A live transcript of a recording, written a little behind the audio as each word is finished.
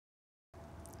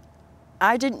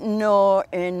I didn't know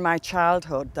in my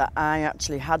childhood that I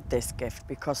actually had this gift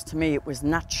because to me it was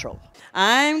natural.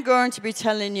 I'm going to be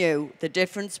telling you the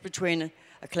difference between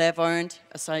a clairvoyant,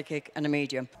 a psychic and a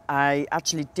medium. I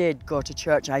actually did go to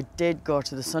church, I did go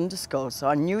to the Sunday school, so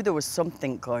I knew there was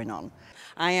something going on.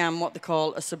 I am what they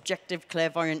call a subjective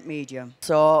clairvoyant medium.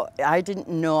 So I didn't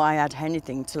know I had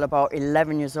anything till about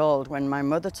 11 years old when my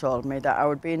mother told me that I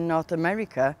would be in North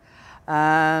America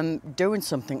doing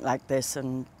something like this,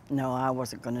 and no, I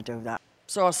wasn't going to do that.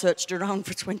 So I searched around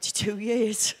for 22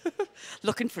 years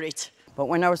looking for it. But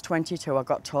when I was 22, I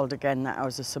got told again that I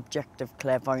was a subjective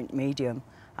clairvoyant medium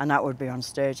and that would be on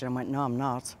stage, and I went, no, I'm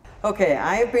not. Okay,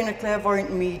 I have been a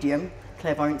clairvoyant medium,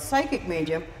 clairvoyant psychic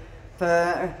medium, for,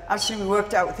 actually we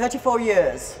worked out 34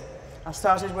 years. I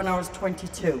started when I was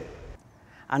 22.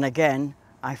 And again,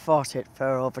 I fought it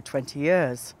for over 20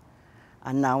 years.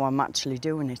 And now I'm actually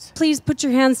doing it. Please put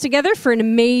your hands together for an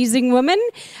amazing woman,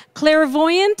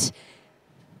 clairvoyant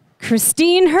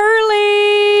Christine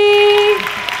Hurley.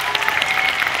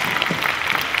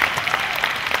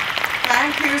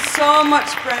 Thank you so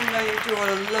much, Brenda. You're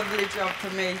doing a lovely job for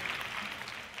me.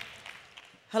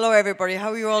 Hello, everybody.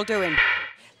 How are you all doing?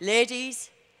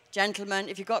 Ladies, gentlemen,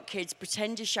 if you've got kids,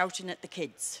 pretend you're shouting at the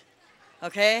kids.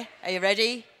 Okay? Are you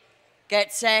ready?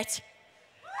 Get set.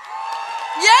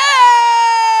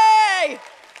 Yay!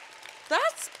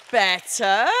 That's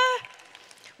better.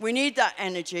 We need that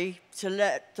energy to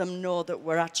let them know that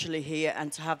we're actually here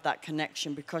and to have that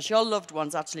connection, because your loved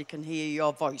ones actually can hear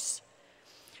your voice.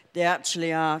 They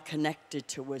actually are connected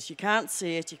to us. You can't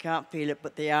see it, you can't feel it,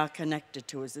 but they are connected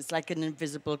to us. It's like an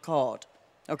invisible cord,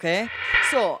 okay?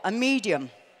 So, a medium.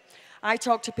 I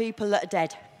talk to people that are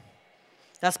dead.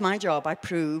 That's my job. I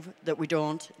prove that we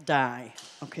don't die,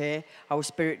 okay? Our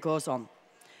spirit goes on.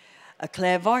 A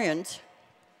clairvoyant,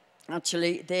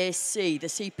 actually, they see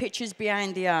pictures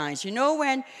behind the eyes. You know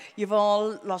when you've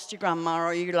all lost your grandma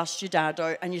or you lost your dad,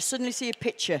 and you suddenly see a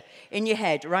picture in your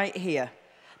head right here?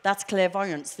 That's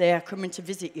clairvoyance. They are coming to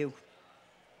visit you.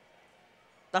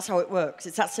 That's how it works.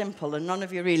 It's that simple, and none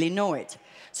of you really know it.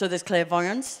 So there's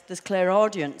clairvoyance, there's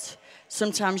clairaudience.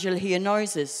 Sometimes you'll hear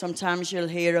noises, sometimes you'll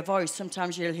hear a voice,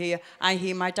 sometimes I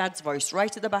hear my dad's voice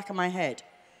right at the back of my head.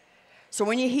 So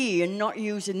when you hear, you're not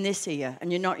using this ear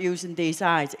and you're not using these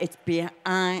eyes. It's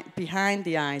behind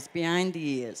the eyes, behind the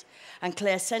ears. And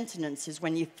clairsentience is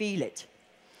when you feel it.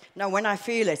 Now, when I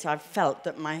feel it, I've felt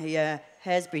that my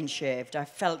hair's been shaved. I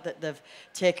felt that they've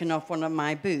taken off one of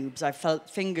my boobs. I felt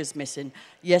fingers missing.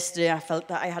 Yesterday, I felt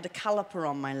that I had a caliper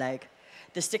on my leg.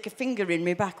 They stick a finger in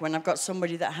my back when I've got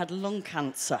somebody that had lung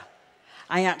cancer.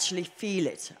 I actually feel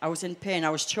it. I was in pain. I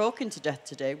was choking to death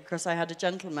today because I had a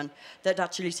gentleman that had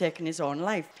actually taken his own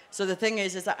life. So the thing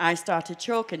is that I started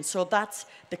choking. So that's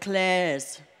the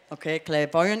clairs, okay?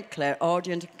 Clairvoyant,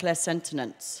 clairaudient,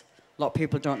 clairsentience. A lot of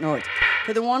people don't know it.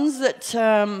 For the ones that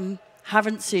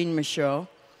haven't seen my show,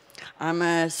 I'm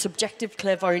a subjective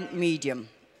clairvoyant medium,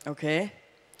 okay?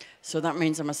 So that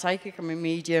means I'm a psychic, I'm a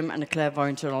medium, and a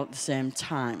clairvoyant all at the same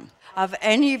time. Have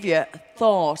any of you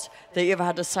thought that you've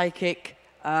had a psychic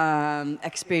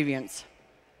experience?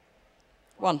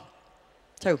 1,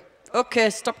 2. Okay,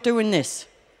 stop doing this.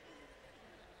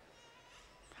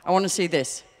 I want to see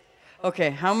this.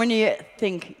 Okay, how many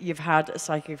think you've had a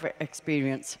psychic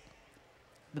experience?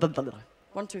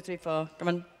 1, 2, 3, 4. Come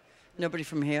on. Nobody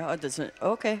from here. Oh, there's a,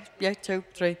 okay, yeah, 2,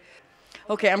 3.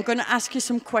 Okay, I'm going to ask you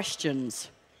some questions.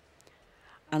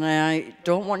 And I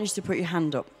don't want you to put your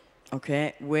hand up,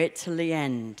 okay? Wait till the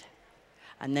end,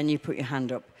 and then you put your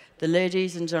hand up. The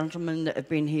ladies and gentlemen that have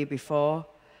been here before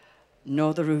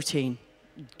know the routine,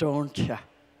 don't you?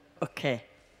 Okay.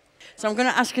 So I'm going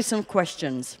to ask you some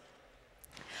questions.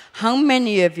 How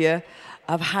many of you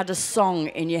have had a song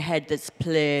in your head that's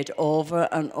played over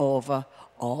and over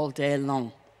all day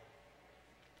long?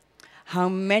 How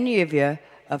many of you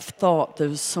have thought there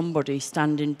was somebody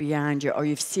standing behind you, or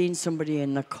you've seen somebody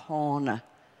in the corner,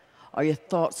 or you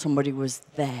thought somebody was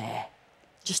there?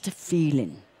 Just a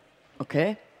feeling,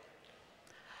 okay?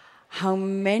 How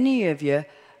many of you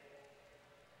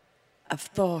have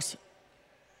thought,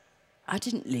 I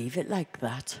didn't leave it like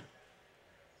that,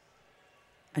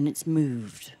 and it's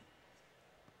moved?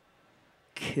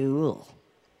 Cool.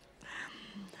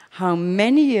 How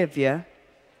many of you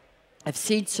have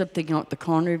seen something out the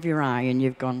corner of your eye and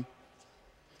you've gone,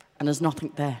 and there's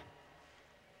nothing there?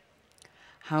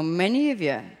 How many of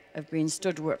you have been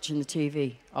stood watching the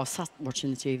TV or sat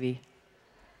watching the TV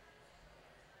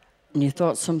and you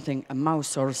thought something, a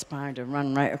mouse or a spider,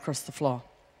 ran right across the floor?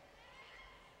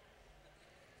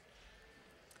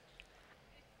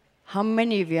 How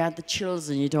many of you had the chills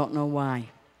and you don't know why?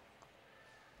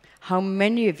 How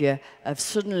many of you have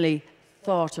suddenly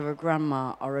thought of a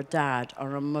grandma or a dad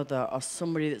or a mother or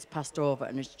somebody that's passed over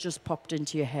and it's just popped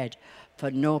into your head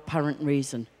for no apparent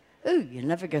reason? Ooh, you'll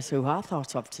never guess who I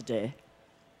thought of today.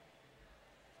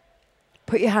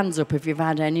 Put your hands up if you've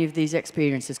had any of these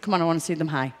experiences. Come on, I want to see them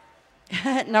high.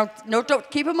 No, don't.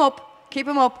 Keep them up. Keep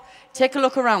them up. Take a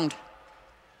look around.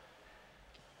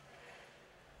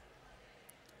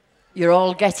 You're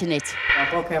all getting it.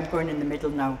 Okay, I'm going in the middle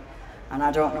now. And I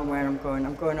don't know where I'm going.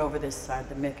 I'm going over this side.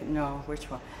 No,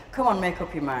 which one? Come on, make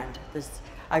up your mind.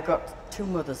 I've got two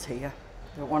mothers here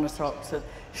that want to talk to.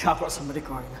 I've got somebody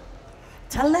going.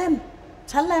 Tell them.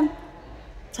 Tell them.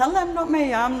 Tell them, not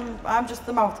me. I'm just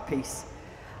the mouthpiece.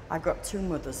 I've got two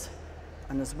mothers.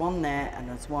 And there's one there and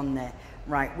there's one there.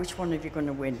 Right, which one are you going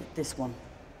to win? This one.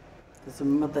 There's a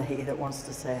mother here that wants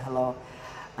to say hello.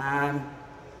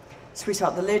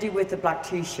 Sweetheart, the lady with the black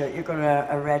t-shirt, you've got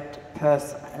a red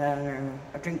purse,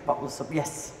 a drink bottle or something.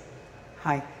 Yes.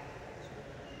 Hi.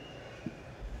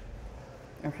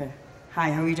 Okay.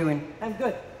 Hi, how are you doing? I'm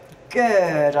good.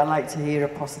 Good. I like to hear a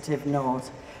positive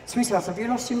note. Sweetheart, have you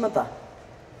lost your mother?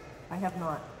 I have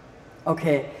not.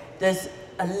 Okay. There's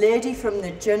a lady from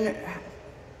the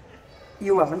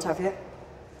You haven't, have you?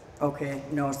 Okay.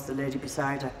 No, it's the lady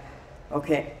beside her.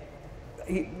 Okay.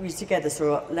 We're together,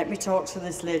 so let me talk to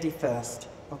this lady first,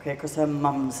 okay, because her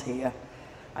mum's here.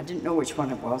 I didn't know which one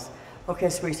it was. Okay,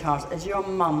 sweetheart, has your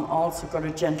mum also got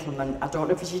a gentleman? I don't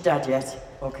know if it's your dad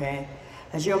yet, okay?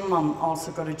 Has your mum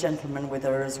also got a gentleman with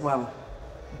her as well?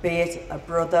 Be it a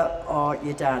brother or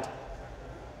your dad?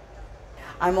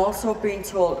 I'm also being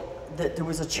told that there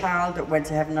was a child that went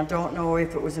to heaven. I don't know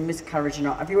if it was a miscarriage or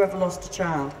not. Have you ever lost a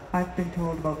child? I've been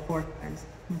told about 4 times.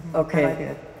 Okay. I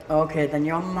did. Okay, then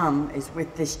your mum is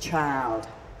with this child,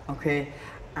 okay,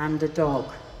 and a dog.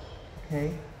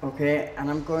 Okay. Okay,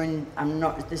 and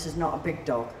this is not a big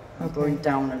dog. I'm going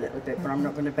down a little bit, but I'm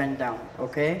not going to bend down,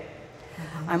 okay?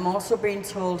 I'm also being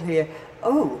told here,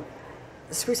 oh,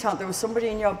 sweetheart, there was somebody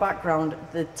in your background,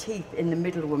 the teeth in the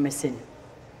middle were missing,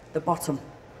 the bottom.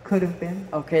 Could have been.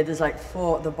 Okay, there's like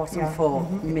the bottom 4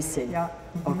 missing,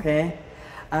 okay?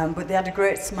 But they had a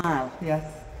great smile.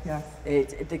 Yes. Yes.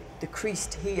 They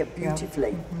creased here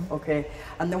beautifully, okay?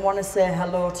 And they want to say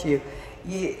hello to you.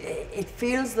 It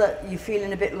feels that you're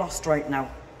feeling a bit lost right now,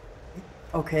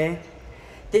 okay?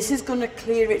 This is going to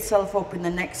clear itself up in the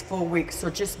next 4 weeks, so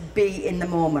just be in the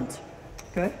moment.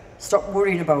 Good. Stop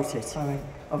worrying about it. All right.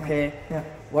 Okay? Yeah.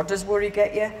 What does worry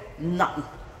get you? Nothing.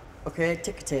 Okay?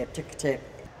 Ticker tape.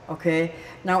 Okay?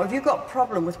 Now, have you got a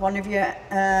problem with one of your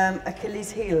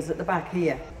Achilles heels at the back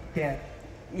here? Yeah.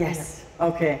 Yes.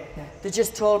 Okay. Yes. They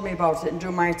just told me about it and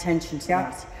drew my attention to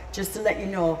that. Just to let you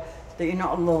know that you're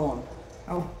not alone.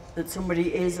 Oh. That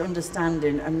somebody is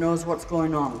understanding and knows what's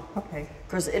going on. Okay.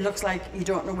 Because it looks like you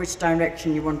don't know which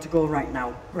direction you want to go right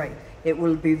now. Right. It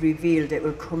will be revealed, it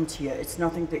will come to you. It's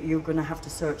nothing that you're going to have to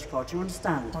search for. Do you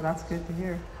understand? Well, that's good to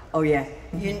hear. Oh, yeah.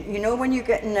 You know when you're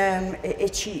getting an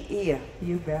itchy ear?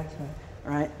 You betcha.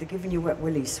 Right? They're giving you wet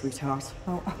willies, sweetheart.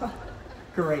 Oh,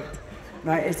 great.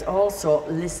 Right? It's also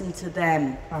listen to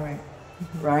them. All right.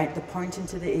 Right? They're pointing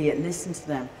to the ear. Listen to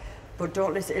them. But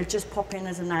don't listen. It'll just pop in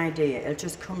as an idea. It'll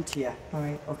just come to you. All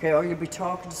right. Okay? Or you'll be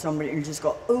talking to somebody and you'll just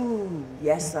go, ooh,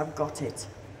 yes, I've got it.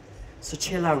 So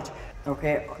chill out.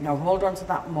 Okay? Now hold on to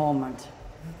that moment.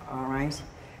 All right?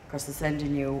 Because they're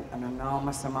sending you an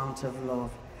enormous amount of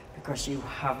love. Because you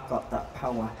have got that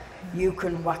power. You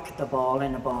can whack the ball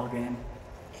in a ball game.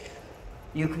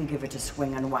 You can give it a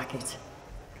swing and whack it.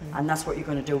 And that's what you're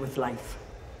going to do with life.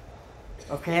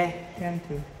 Okay? Can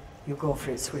do. You go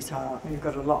for it, sweetheart. You've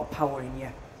got a lot of power in you.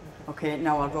 Okay,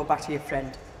 now I'll go back to your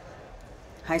friend.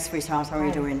 Hi, sweetheart. How are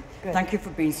you doing? Good. Thank you for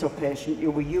being so patient.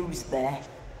 You were used there.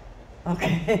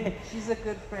 Okay. She's a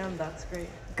good friend. That's great.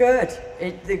 Good.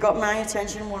 They got my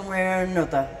attention one way or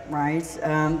another, right?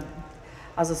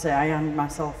 As I say, I hand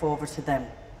myself over to them.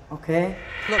 Okay?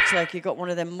 Looks like you got one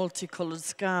of them multicoloured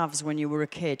scarves when you were a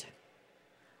kid.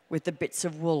 With the bits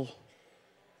of wool.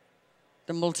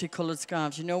 The multicoloured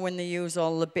scarves. You know when they use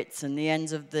all the bits and the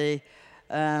ends of the,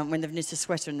 when they've knit a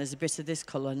sweater and there's a bit of this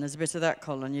colour and there's a bit of that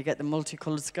colour and you get the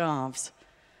multicoloured scarves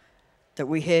that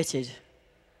we hated. Do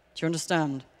you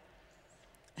understand?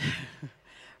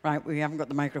 Right, we haven't got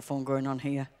the microphone going on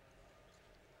here.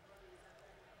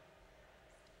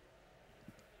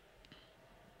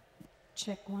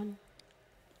 Check 1.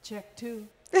 Check 2.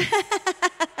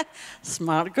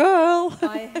 Smart girl.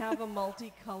 I have a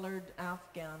multicolored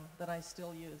Afghan that I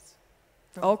still use.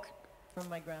 From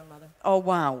my grandmother. Oh,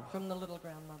 wow. From the little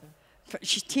grandmother.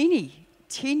 She's teeny,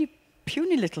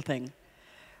 puny little thing.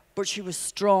 But she was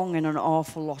strong in an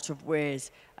awful lot of ways,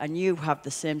 and you have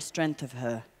the same strength of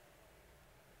her.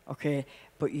 Okay?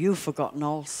 But you've forgotten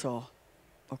also.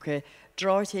 Okay?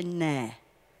 Draw it in there.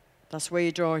 That's where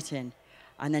you draw it in.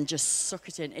 And then just suck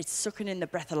it in. It's sucking in the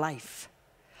breath of life.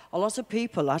 A lot of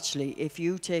people, actually, if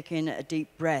you take in a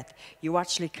deep breath, you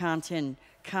actually can't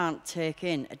take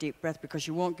in a deep breath because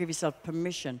you won't give yourself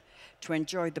permission to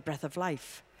enjoy the breath of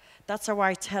life. That's how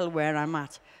I tell where I'm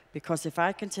at. Because if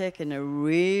I can take in a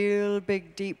real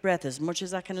big deep breath, as much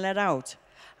as I can let out,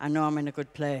 I know I'm in a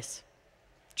good place.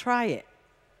 Try it,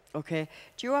 okay?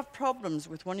 Do you have problems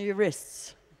with one of your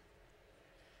wrists?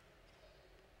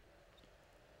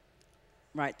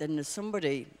 Right, then there's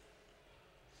somebody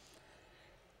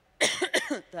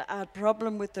that had a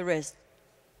problem with the wrist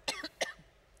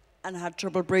and had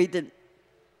trouble breathing.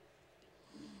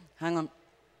 Hang on.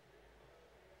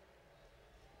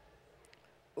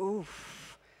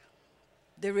 Oof.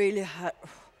 They really had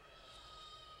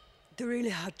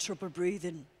trouble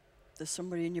breathing. There's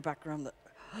somebody in your background that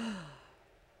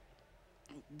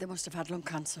they must have had lung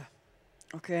cancer.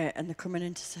 Okay, and they're coming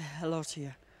in to say hello to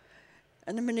you.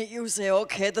 And the minute you say,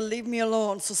 okay, they'll leave me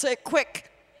alone, so say it quick.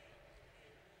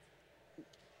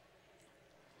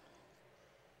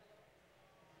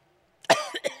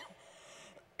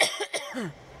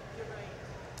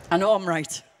 I know I'm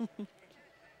right.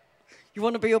 You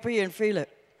want to be up here and feel it?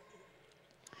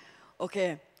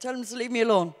 Okay, tell them to leave me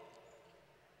alone.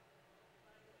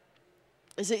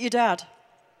 Is it your dad?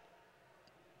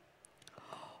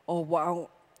 Oh, wow.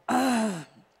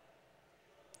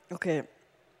 Okay.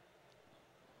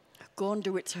 Go and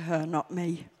do it to her, not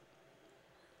me.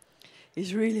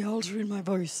 He's really altering my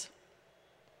voice.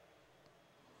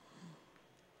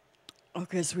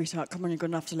 Okay, sweetheart, come on, you're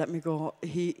going to have to let me go.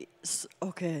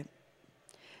 Okay.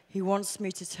 He wants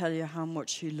me to tell you how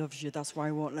much he loves you. That's why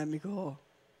he won't let me go.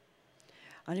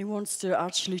 And he wants to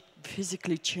actually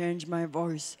physically change my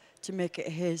voice to make it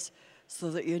his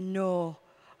so that you know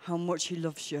how much he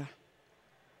loves you.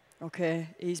 Okay?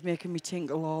 He's making me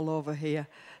tingle all over here.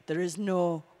 There is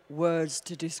no words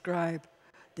to describe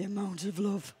the amount of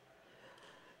love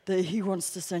that he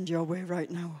wants to send your way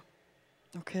right now.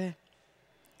 Okay?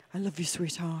 I love you,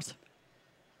 sweetheart.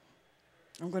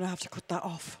 I'm going to have to cut that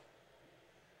off.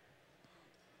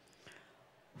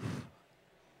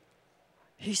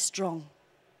 He's strong.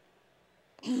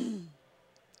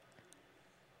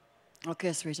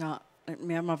 Okay, sweetheart, let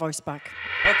me have my voice back.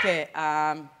 Okay,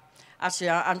 actually,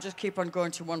 I'm just keep on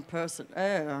going to one person.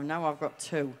 Oh, now I've got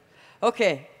two.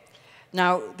 Okay,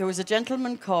 now, there was a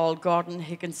gentleman called Gordon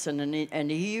Higginson,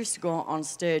 and he used to go on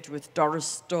stage with Doris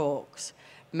Stokes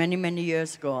many, many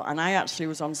years ago, and I actually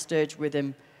was on stage with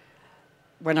him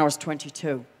when I was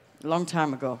 22, a long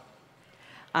time ago.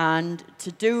 And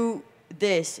to do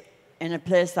this in a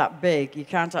place that big, you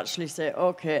can't actually say,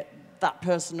 okay, that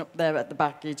person up there at the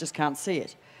back, you just can't see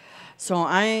it. So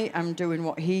I am doing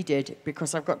what he did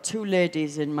because I've got two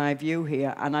ladies in my view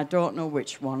here, and I don't know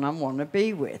which one I want to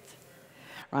be with.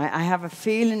 Right? I have a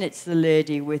feeling it's the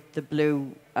lady with the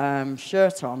blue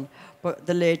shirt on, but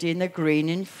the lady in the green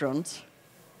in front,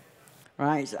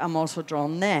 right, I'm also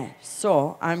drawn there.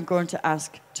 So I'm going to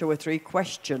ask 2 or 3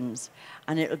 questions,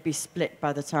 and it'll be split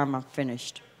by the time I'm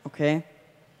finished, okay?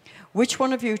 Which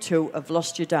one of you two have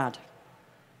lost your dad?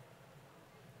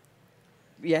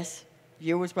 Yes,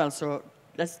 you as well, so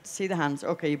let's see the hands.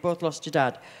 Okay, you both lost your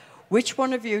dad. Which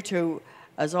one of you two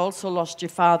has also lost your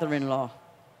father-in-law?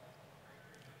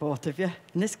 Both of you?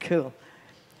 Isn't this cool?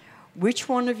 Which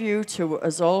one of you two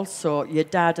has also, your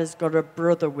dad has got a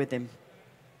brother with him?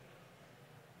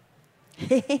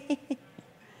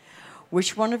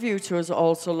 Which one of you two has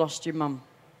also lost your mum?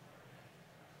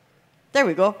 There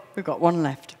we go. We've got one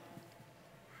left.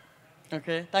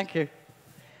 Okay, thank you.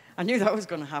 I knew that was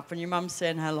going to happen. Your mum's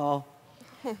saying hello.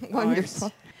 Wonderful.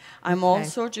 Right. I'm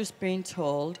also just being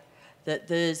told that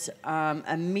there's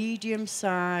a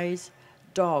medium-sized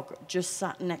dog just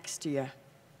sat next to you.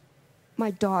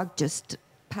 My dog just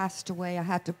passed away. I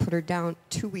had to put her down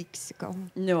 2 weeks ago.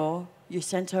 No, you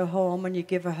sent her home and you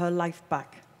give her life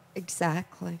back.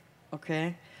 Exactly.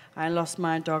 Okay? I lost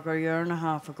my dog a year and a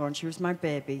half ago, and she was my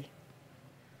baby.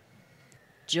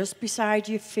 Just beside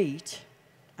your feet,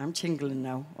 I'm tingling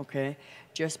now, okay?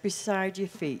 Just beside your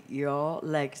feet, your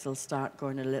legs will start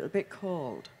going a little bit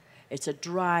cold. It's a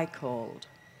dry cold.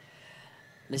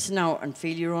 Listen out and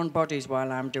feel your own bodies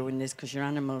while I'm doing this, because your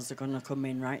animals are going to come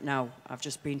in right now. I've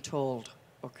just been told,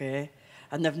 okay?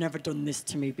 And they've never done this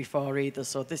to me before either,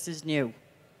 so this is new.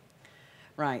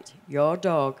 Right, your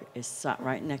dog is sat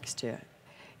right next to you.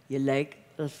 Your leg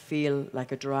will feel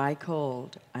like a dry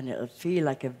cold, and it'll feel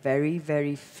like a very,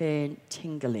 very faint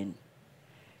tingling.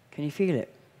 Can you feel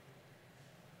it?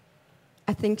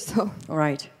 I think so. All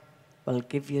right. Well,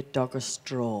 give your dog a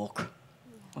stroke.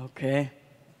 Okay?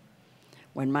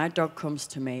 When my dog comes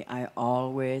to me, I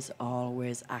always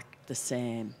act the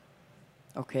same.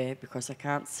 Okay? Because I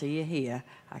can't see her here.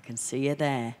 I can see her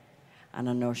there. And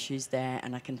I know she's there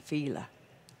and I can feel her.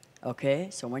 Okay?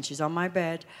 So when she's on my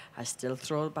bed, I still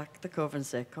throw back the cover and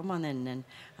say, come on in then.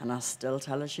 And I still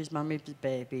tell her she's Mummy's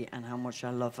baby and how much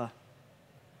I love her.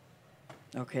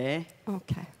 Okay?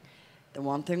 Okay. The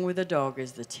one thing with a dog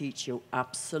is they teach you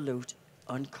absolute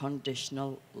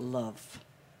unconditional love.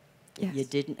 Yes. You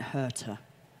didn't hurt her.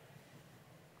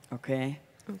 Okay?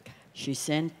 Okay. She's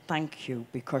saying thank you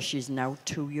because she's now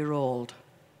 2-year-old.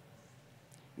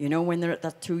 You know when they're at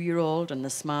that 2-year-old and they're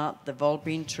smart, they've all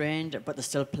been trained, but they're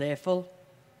still playful?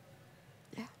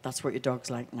 Yeah. That's what your dog's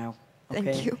like now.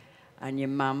 Okay? Thank you. And your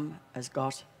mum has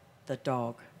got the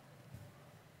dog.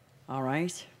 All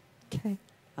right? Okay.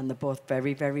 And they're both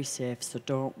very, very safe, so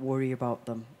don't worry about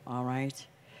them, all right?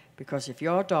 Because if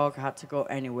your dog had to go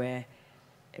anywhere,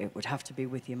 it would have to be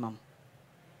with your mum.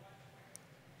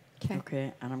 Okay.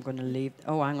 Okay, and I'm going to leave.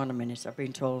 Oh, hang on a minute. I've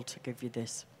been told to give you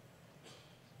this.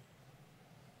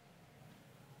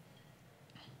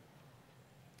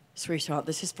 Sweetheart,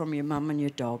 this is from your mum and your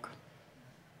dog.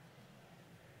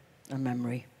 A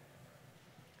memory.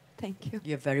 Thank you.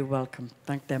 You're very welcome.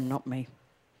 Thank them, not me.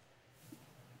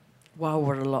 Wow,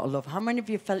 what a lot of love. How many of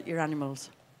you felt your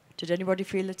animals? Did anybody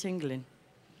feel a tingling?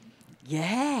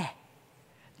 Yeah.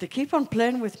 They keep on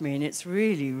playing with me, and it's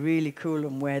really, really cool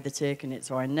and where they're taking it,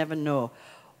 so I never know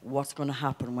what's going to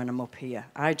happen when I'm up here.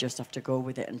 I just have to go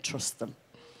with it and trust them.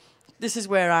 This is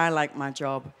where I like my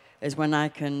job, is when I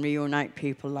can reunite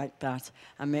people like that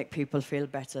and make people feel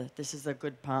better. This is a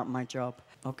good part of my job,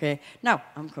 okay? Now,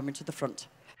 I'm coming to the front.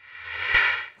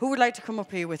 Who would like to come up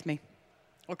here with me?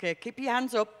 Okay, keep your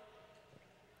hands up.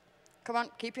 Come on,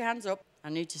 keep your hands up. I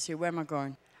need to see, where am I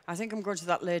going? I think I'm going to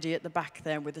that lady at the back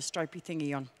there with the stripy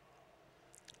thingy on.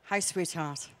 Hi,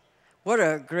 sweetheart. What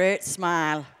a great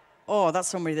smile. Oh, that's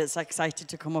somebody that's excited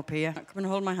to come up here. Come and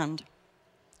hold my hand.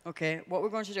 Okay, what we're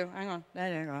going to do, hang on.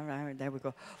 There we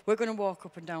go. We're going to walk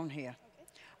up and down here.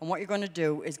 Okay. And what you're going to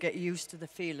do is get used to the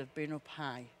feel of being up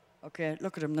high. Okay,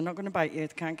 look at them. They're not going to bite you.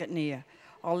 They can't get near.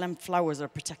 All them flowers are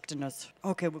protecting us.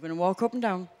 Okay, we're going to walk up and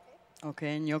down.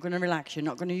 Okay, and you're going to relax. You're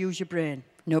not going to use your brain.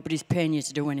 Nobody's paying you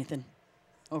to do anything.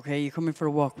 Okay, you're coming for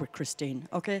a walk with Christine.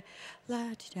 Okay?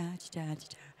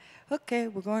 La-di-da-di-da-di-da. Okay,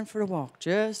 we're going for a walk.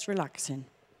 Just relaxing.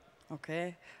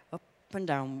 Okay? Up and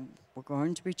down. We're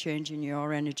going to be changing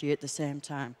your energy at the same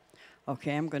time.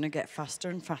 Okay, I'm going to get faster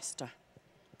and faster.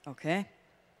 Okay?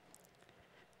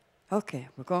 Okay,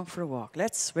 we're going for a walk.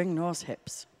 Let's swing those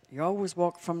hips. You always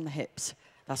walk from the hips.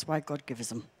 That's why God gives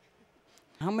them.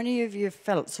 How many of you have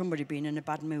felt somebody being in a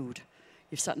bad mood?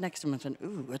 You've sat next to them and thought,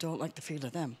 ooh, I don't like the feel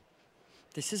of them.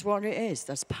 This is what it is.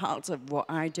 That's part of what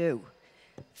I do.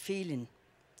 Feeling,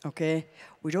 okay?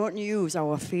 We don't use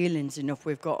our feelings enough.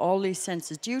 We've got all these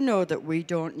senses. Do you know that we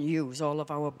don't use all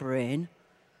of our brain?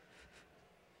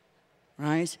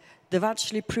 Right? They've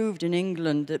actually proved in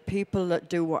England that people that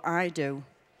do what I do,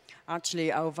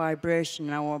 actually our vibration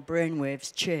and our brain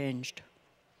waves changed.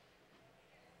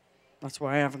 That's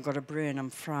why I haven't got a brain. I'm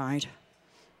fried.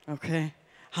 Okay?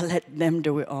 I let them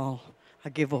do it all. I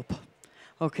give up.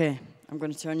 Okay, I'm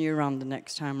going to turn you around the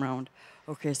next time round.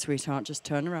 Okay, sweetheart, just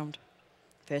turn around.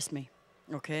 Face me.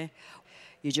 Okay?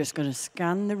 You're just going to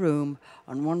scan the room,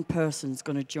 and one person's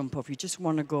going to jump off. You just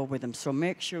want to go with them, so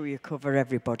make sure you cover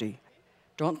everybody.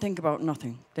 Don't think about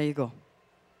nothing. There you go.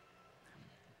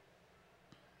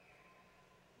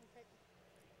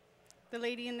 The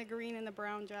lady in the green and the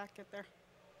brown jacket there.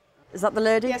 Is that the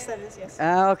lady? Yes, that is, yes.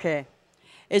 Okay.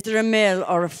 Is there a male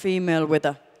or a female with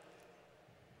her?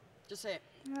 Just say it.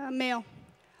 Male.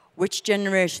 Which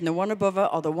generation? The one above her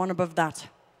or the one above that?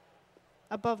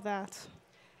 Above that.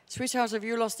 Sweetheart, have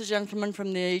you lost a gentleman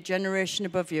from the generation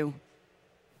above you?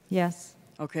 Yes.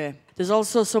 Okay. There's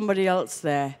also somebody else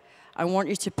there. I want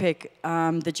you to pick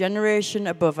the generation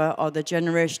above her or the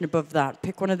generation above that.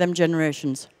 Pick one of them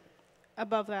generations.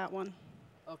 Above that one.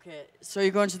 Okay. So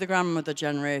you're going to the grandmother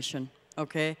generation.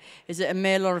 Okay. Is it a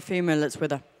male or a female that's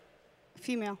with her?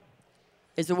 Female.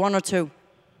 Is there one or two?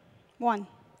 One.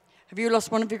 Have you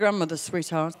lost one of your grandmothers,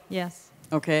 sweetheart? Yes.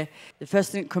 Okay. The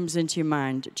first thing that comes into your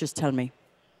mind, just tell me.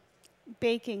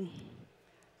 Baking.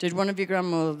 Did one of your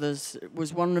grandmothers,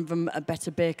 was one of them a better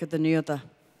baker than the other?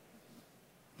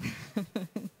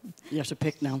 You have to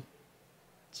pick now.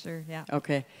 Sure, yeah.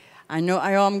 Okay. I know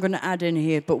I'm going to add in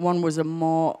here, but one was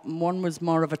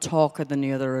more of a talker than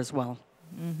the other as well.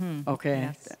 Mm-hmm. Okay.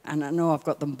 Yes. And I know I've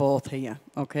got them both here.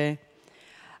 Okay.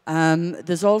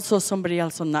 There's also somebody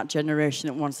else on that generation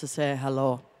that wants to say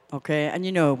hello, okay? And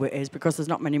you know who it is because there's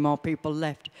not many more people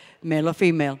left. Male or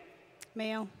female?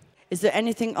 Male. Is there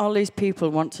anything all these people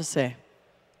want to say?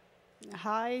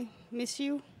 Hi, miss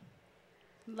you,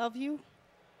 love you.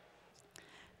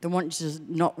 They want you to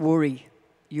not worry.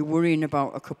 You're worrying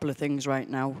about a couple of things right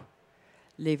now.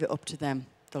 Leave it up to them.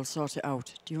 They'll sort it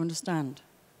out. Do you understand?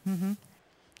 Mm-hmm.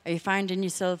 Are you finding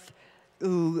yourself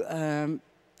getting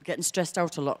stressed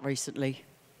out a lot recently?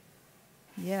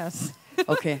 Yes.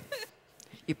 Okay.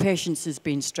 Your patience has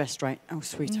been stressed right now,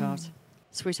 sweetheart.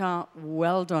 Sweetheart,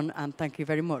 well done, and thank you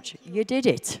very much. You did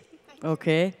it,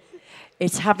 okay?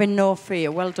 It's having no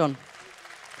fear. Well done.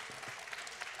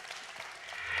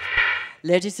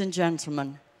 Ladies and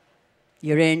gentlemen,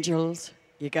 your angels,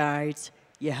 your guides,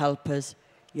 your helpers,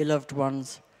 your loved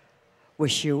ones,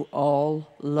 wish you all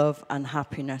love and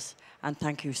happiness. And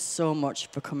thank you so much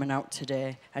for coming out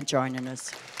today and joining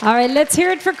us. All right, let's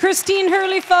hear it for Christine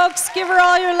Hurley, folks. Give her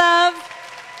all your love.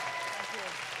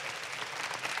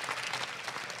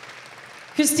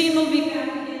 Christine will be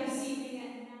back.